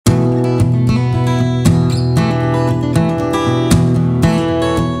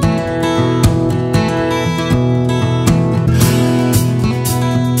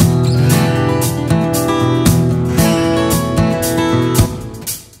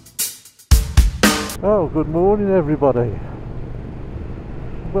Oh, good morning everybody.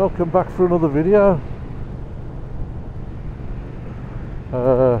 Welcome back for another video.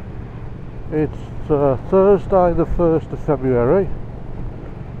 It's Thursday the 1st of February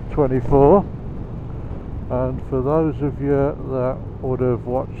 24, and for those of you that would have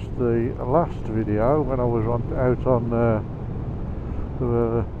watched the last video when I was out on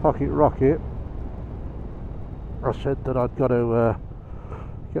the Pocket Rocket, I said that I'd got to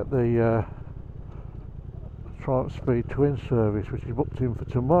get the Triumph Speed Twin service, which is booked in for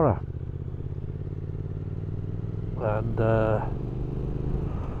tomorrow. And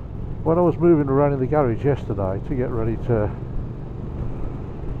when I was moving around in the garage yesterday to get ready to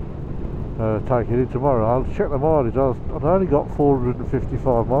take it in tomorrow, I'll check the mileage. I'd only got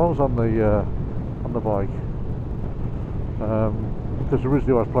 455 miles on the bike, because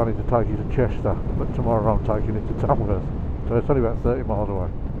originally I was planning to take it to Chester, but tomorrow I'm taking it to Tamworth, so it's only about 30 miles away.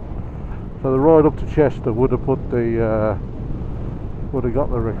 So the ride up to Chester would have got the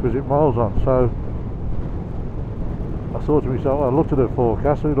requisite miles on. So I thought to myself, I looked at the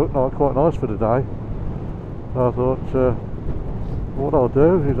forecast, it looked quite nice for the day. So I thought, what I'll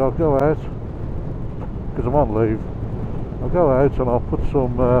do is I'll go out, because I'm on leave. I'll go out and I'll put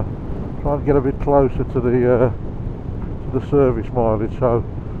some, try and get a bit closer to the service mileage. So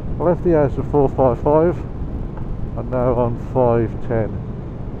I left the house at 455 and now on 510.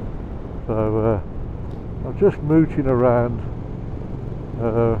 So I'm just mooching around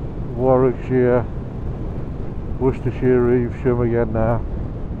Warwickshire, Worcestershire, Evesham again now.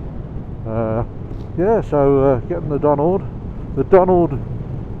 Yeah, so getting the Donald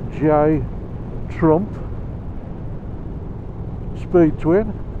J Trump Speed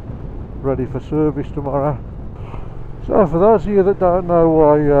Twin ready for service tomorrow. So for those of you that don't know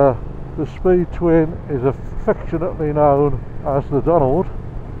why the Speed Twin is affectionately known as the Donald,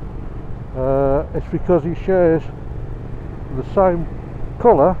 it's because he shares the same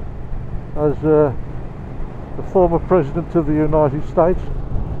colour as the former President of the United States,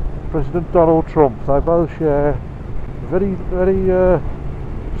 President Donald Trump. They both share very, very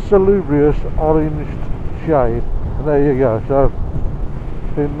salubrious oranged shade. And there you go. So,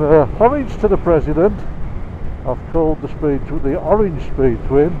 in homage to the President, I've called the orange Speed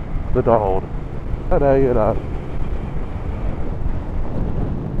Twin the Donald. And there you know.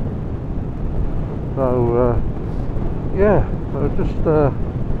 So yeah, so just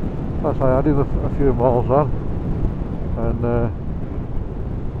as I added a few miles on, and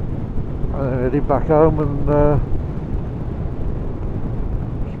then heading back home and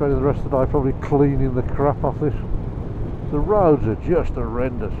spending the rest of the day probably cleaning the crap off this. The roads are just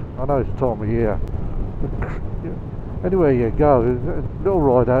horrendous. I know it's the time of year. Anywhere you go, a little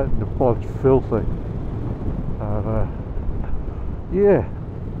ride out and the bike's filthy. Yeah.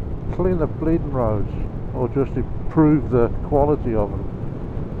 Clean the bleeding roads, or just improve the quality of them.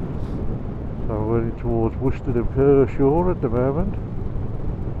 So we're heading towards Worcester and Pershore at the moment.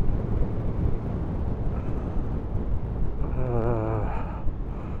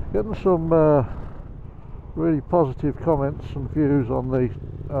 Getting some really positive comments and views on the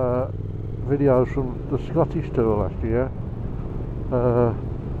videos from the Scottish tour last year.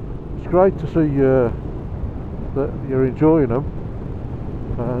 It's great to see that you're enjoying them.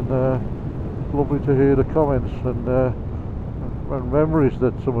 And lovely to hear the comments and memories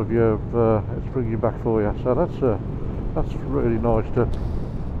that some of you have it's bringing back for you. So that's really nice to.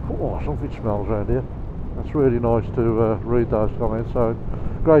 Oh, something smells around here. That's really nice to read those comments. So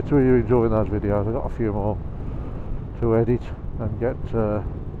great to hear you enjoying those videos. I've got a few more to edit and get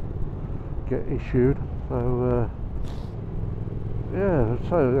issued. So yeah.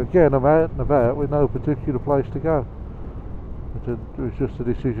 So again, I'm out and about with no particular place to go. It was just a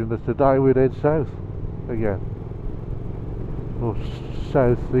decision that today we'd head south again, or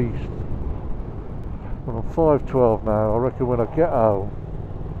southeast. Well, I'm 512 now. I reckon when I get home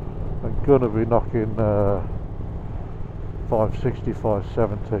I'm going to be knocking 560,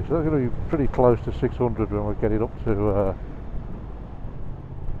 570. So that's going to be pretty close to 600 when we get it up to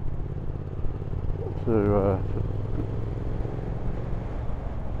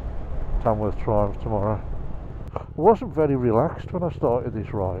Tamworth Triumph tomorrow. I wasn't very relaxed when I started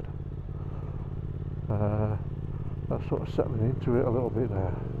this ride. I'm sort of settling into it a little bit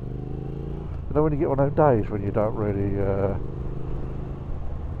now. You know when you get one of those days when you don't really, you're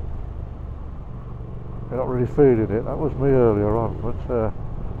not really feeling it. That was me earlier on, but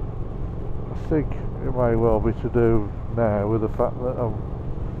I think it may well be to do now with the fact that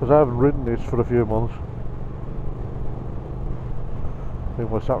because I haven't ridden this for a few months. I think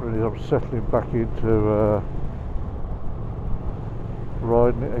what's happening is I'm settling back into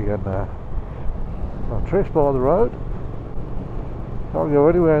riding it again now. mattress by the road. Can't go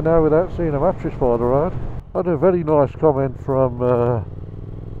anywhere now without seeing a mattress by the road. I had a very nice comment from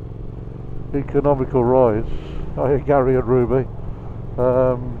Economical Rides, Gary and Ruby,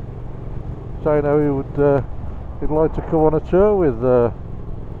 saying how he'd like to come on a tour with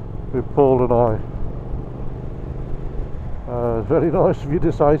Paul and I. Very nice of you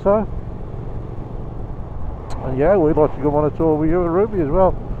to say so. And yeah, we'd like to come on a tour with you and Ruby as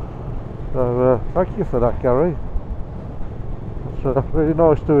well. So thank you for that, Gary. It's really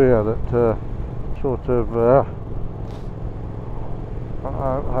nice to hear that sort of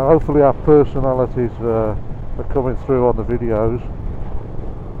hopefully our personalities are coming through on the videos,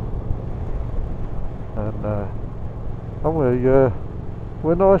 and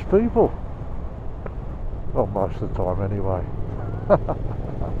we're nice people. Well, most of the time anyway.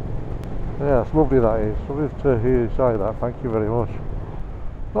 Yeah, it's lovely, that is. Lovely to hear you say that, thank you very much.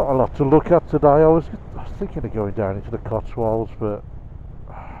 Not a lot to look at today. I was thinking of going down into the Cotswolds, but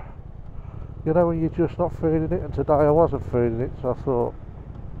you know when you're just not feeling it, and today I wasn't feeling it, so I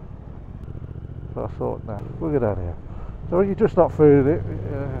thought, nah, we'll go down here. So when you're just not feeling it,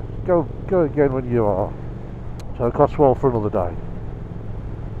 go again when you are. So Cotswold for another day.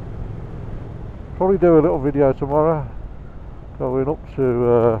 Probably do a little video tomorrow, going up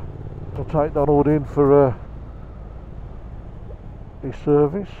to I'll take Donald in for his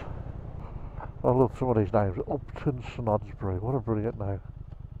service. I love some of these names. Upton Snodsbury, what a brilliant name.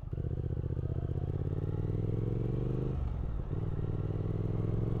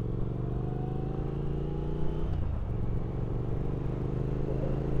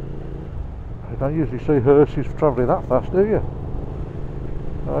 You don't usually see hearses travelling that fast, do you?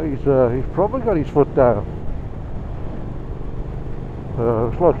 He's probably got his foot down.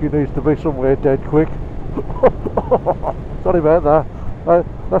 Looks like he needs to be somewhere dead quick. Sorry about that.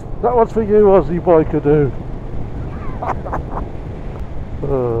 That one's for you, Aussie Biker Dude.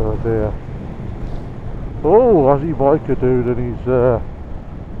 Oh dear. Oh, Aussie Biker Dude and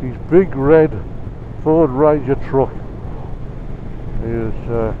his big red Ford Ranger truck. He is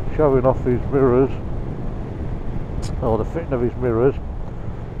showing off his mirrors, or the fitting of his mirrors.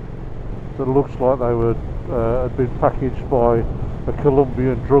 That looks like they were had been packaged by a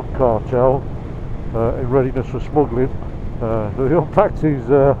Colombian drug cartel in readiness for smuggling. So he unpacked his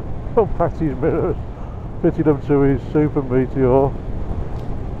mirrors, fitted them to his Super Meteor.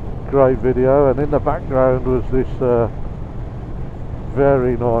 Great video, and in the background was this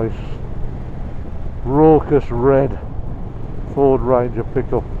very nice raucous red Ford Ranger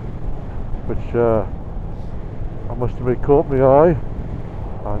pickup, which I must admit caught my eye,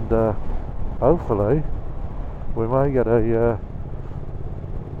 and hopefully we may get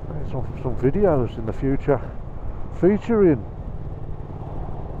some videos in the future featuring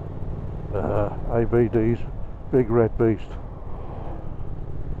ABD's Big Red Beast.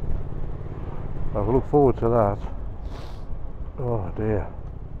 I look forward to that. Oh dear.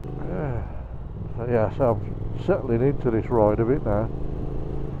 Yeah, so I'm settling into this ride a bit now.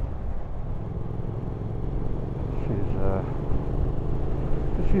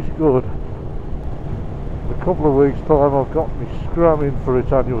 She's good. In a couple of weeks' time I've got me scramming for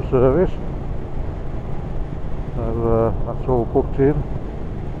its annual service. So that's all booked in.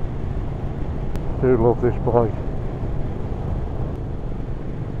 I do love this bike.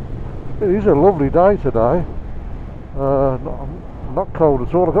 It is a lovely day today. Not cold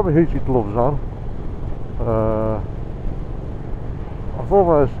at all. I've got my heated gloves on. I've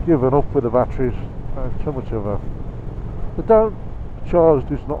almost given up with the batteries. Too much of a... The don't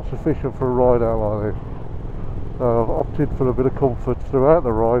charged is not sufficient for a ride out like this. So I've opted for a bit of comfort throughout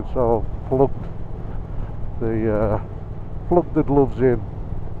the ride, so I've plugged the gloves in.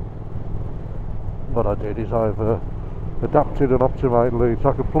 What I did is I've adapted an Optimate lead, so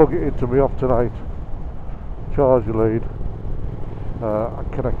I can plug it into my Optimate charger lead,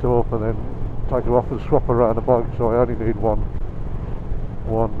 connect them up, and then take them off and swap around the bike. So I only need one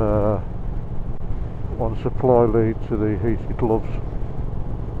supply lead to the heated gloves.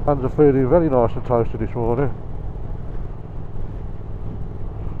 Hands are feeling very nice and toasty this morning.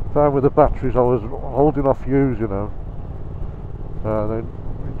 Found with the batteries I was holding off using them, then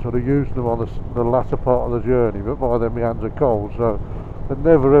sort of using them on the latter part of the journey, but by then my hands are cold, so I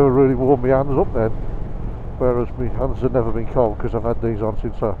never ever really warmed my hands up then, whereas my hands have never been cold because I've had these on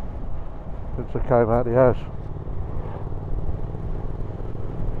since I came out of the house.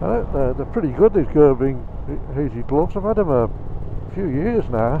 They're pretty good, these Gerbing heated gloves. I've had them a few years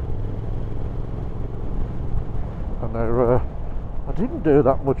now, and they're I didn't do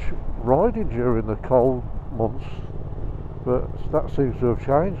that much riding during the cold months, but that seems to have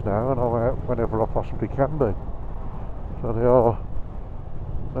changed now, and I'm out whenever I possibly can be. So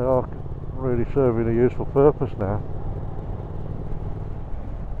they are really serving a useful purpose now.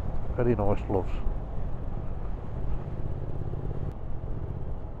 Very nice gloves.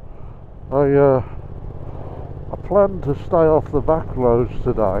 I planned to stay off the back roads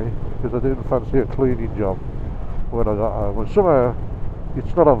today because I didn't fancy a cleaning job when I got home, and somehow,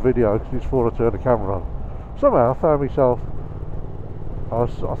 it's not on video because it's before I turned the camera on, somehow I found myself, I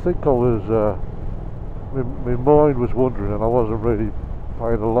think I was, my mind was wandering and I wasn't really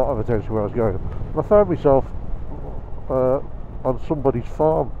paying a lot of attention where I was going, and I found myself on somebody's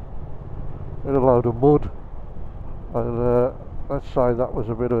farm in a load of mud, and let's say that was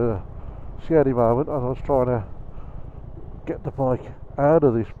a bit of a scary moment as I was trying to get the bike out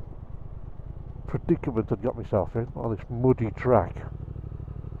of this predicament I'd got myself in on this muddy track,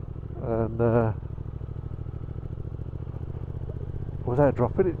 and without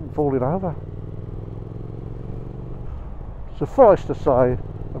dropping it and falling over. Suffice to say,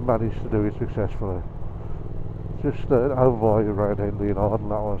 I managed to do it successfully. Just over by around Henley and Arden,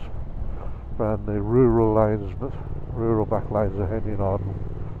 that was around the rural lanes, but rural back lanes of Henley and Arden.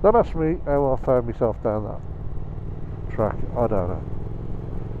 Don't ask me how I found myself down that track, I don't know.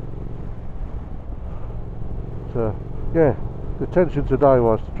 So, yeah, the intention today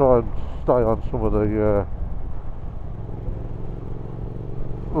was to try and stay on some of the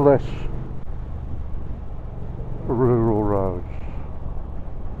less rural roads.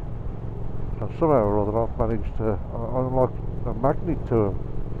 And somehow or other I've managed to, I'm like a magnet to them.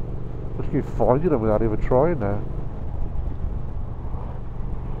 Just keep finding them without even trying now.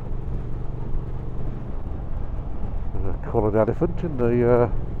 There's a coloured elephant in the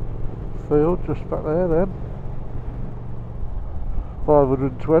field just back there then.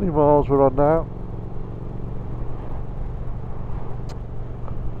 520 miles we're on now.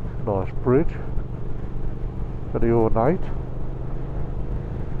 Nice bridge. Very ornate.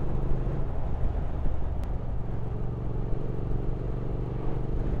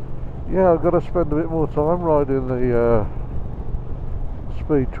 Yeah, I've got to spend a bit more time riding the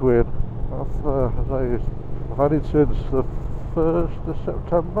Speed Twin. I've had it since the 1st of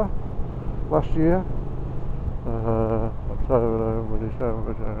September last year. October,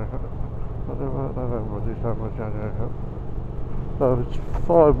 November, December, January. So it's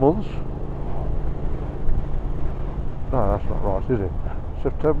 5 months. No, that's not right, is it?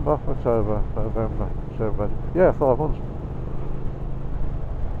 September, October, November, December. Yeah, 5 months.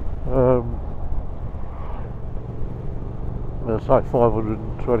 Let's say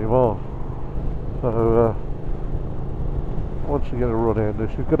 520 miles. So once you get a run in,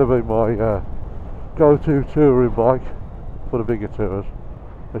 this is going to be my go-to touring bike for the bigger tours.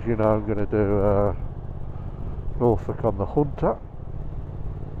 As you know, I'm going to do Norfolk on the Hunter.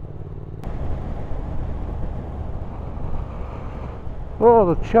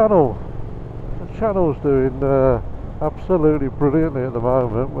 Oh, the channel's doing absolutely brilliantly at the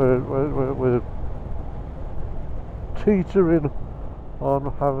moment. We're teetering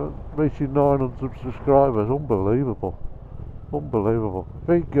on reaching 900 subscribers. Unbelievable.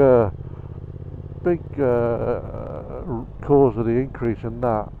 Big cause of the increase in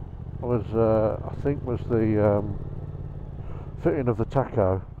that was I think was the fitting of the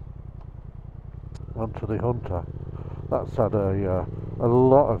tacho onto the Hunter. That's had a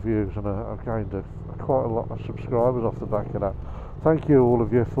lot of views, and I've gained quite a lot of subscribers off the back of that. Thank you all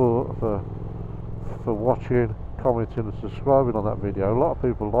of you for watching, commenting and subscribing on that video. A lot of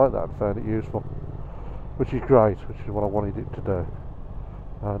people like that and found it useful, which is great, which is what I wanted it to do.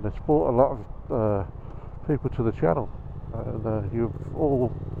 And it's brought a lot of people to the channel, and you're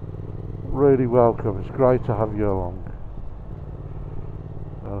all really welcome. It's great to have you along.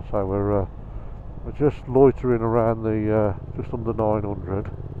 So we're just loitering around the just under 900,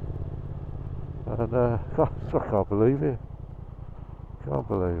 and I can't believe it.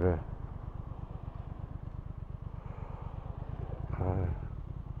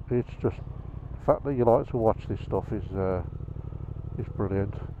 It's just the fact that you like to watch this stuff is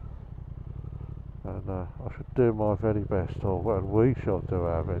brilliant, and I should do my very best, or well, we shall do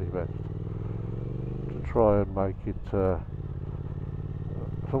our very best to try and make it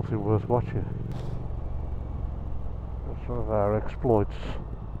something worth watching. Some of our exploits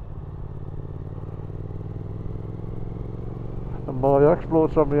and my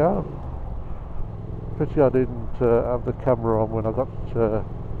exploits on my own. Pity I didn't have the camera on when I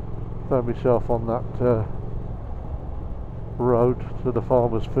found myself on that road to the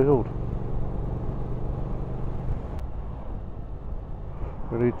farmer's field.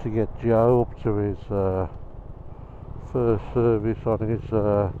 We need to get Joe up to his first service on his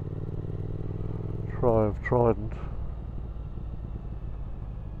Triumph Trident.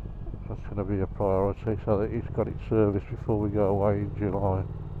 That's going to be a priority, so that he's got it serviced before we go away in July.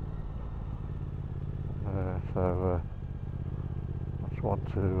 So that's one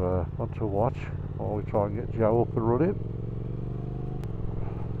to watch while we try and get Joe up and running.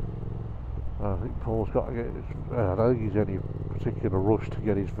 I think Paul's got to get his, I don't think he's any particular rush to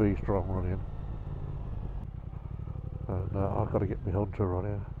get his V-Strom running. And I've got to get my Hunter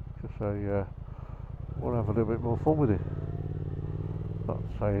running, because I want to have a little bit more fun with it. Not to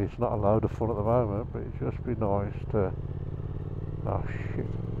say it's not a load of fun at the moment, but it'd just be nice to... Oh shit,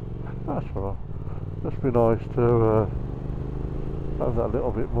 that's alright. Just be nice to have that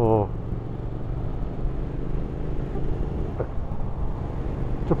little bit more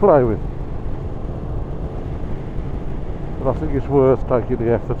to play with. And I think it's worth taking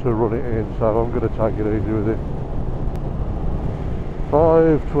the effort to run it in, so I'm going to take it easy with it.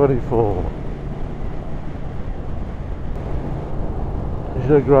 524. This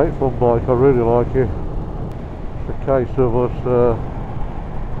is a great fun bike, I really like it. It's a case of us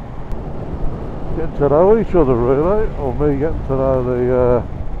getting to know each other really, or me getting to know the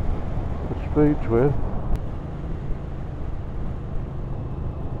Speed Twin.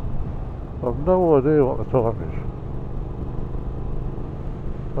 I've no idea what the time is.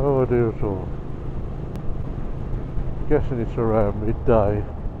 No idea at all. I'm guessing it's around midday.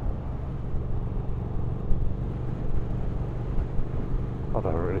 I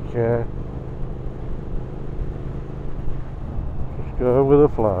don't really care. Just go with the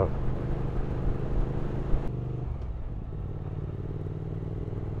flow.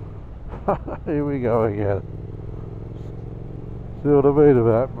 Here we go again. See what I mean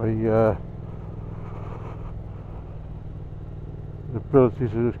about me the ability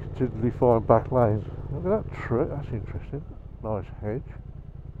to just continually find back lanes. Look at that tree, that's interesting. Nice hedge.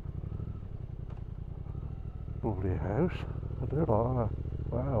 Lovely house. I do like that.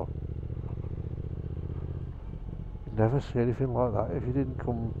 Wow. You'd never see anything like that if you didn't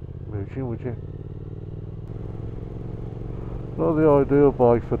come Munching, would you? Not the ideal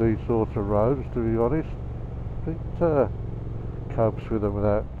bike for these sorts of roads, to be honest. It copes with them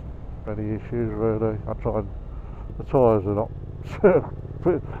without any issues really. I try and, the tyres are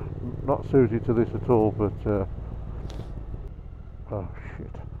not suited to this at all, but oh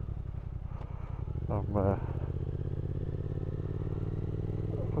shit. I'm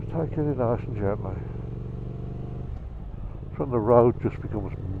taking it nice and gently. It's when the road just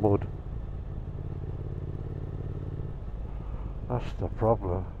becomes mud. That's the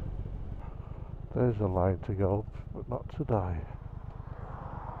problem. There's a lane to go up, but not today.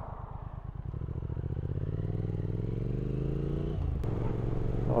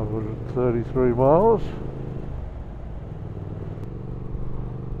 I 133 miles.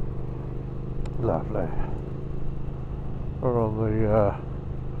 Lovely. We're on the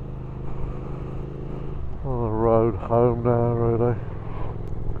road home now, really.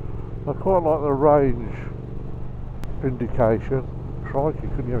 I quite like the range indication. Crikey,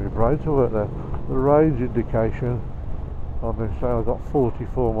 couldn't get my brain to work there. The range indication on this, so I've got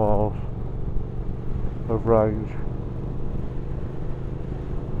 44 miles of range.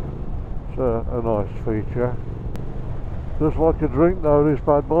 It's a nice feature. Just like a drink though, this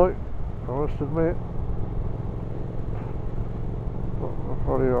bad boy, I must admit. I'm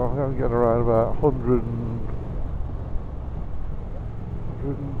going to get around about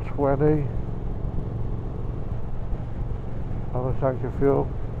 120 on a tank of fuel.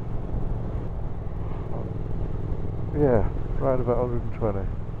 Yeah, around about 120.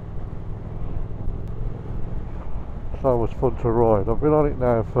 So much fun to ride. I've been on it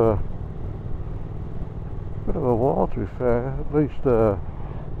now for a bit of a while, to be fair. At least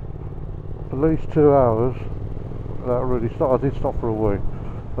 2 hours. That really started. I did stop for a week.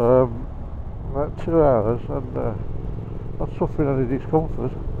 About 2 hours, and not suffering any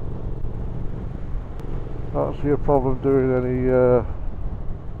discomfort. I don't see a problem doing any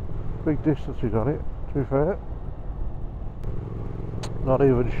big distances on it, to be fair. Not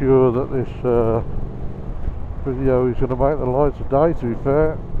even sure that this video is going to make the lights of day, to be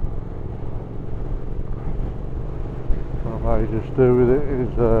fair. What I may just do with it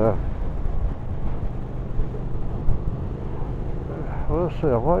is well, let's see,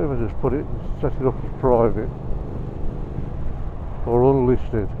 I might even just put it and set it up as private or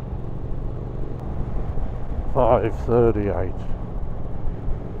unlisted. 5:38.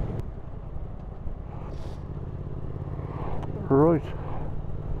 Right,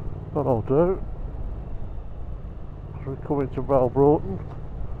 that'll do. As we come into Broughton.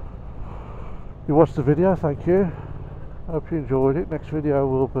 You watched the video, thank you. Hope you enjoyed it. Next video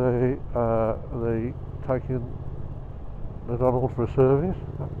will be the taking the Donald for a service,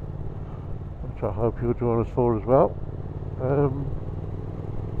 which I hope you'll join us for as well.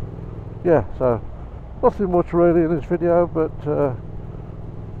 Yeah, so nothing much really in this video, but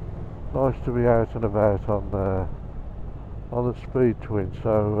nice to be out and about on the Speed Twin.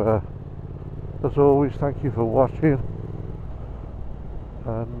 So as always, thank you for watching,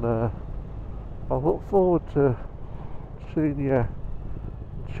 and I look forward to seeing you,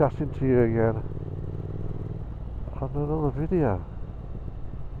 chatting to you again on another video.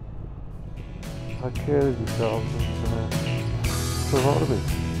 Take care of yourselves and survive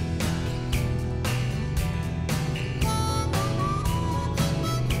it.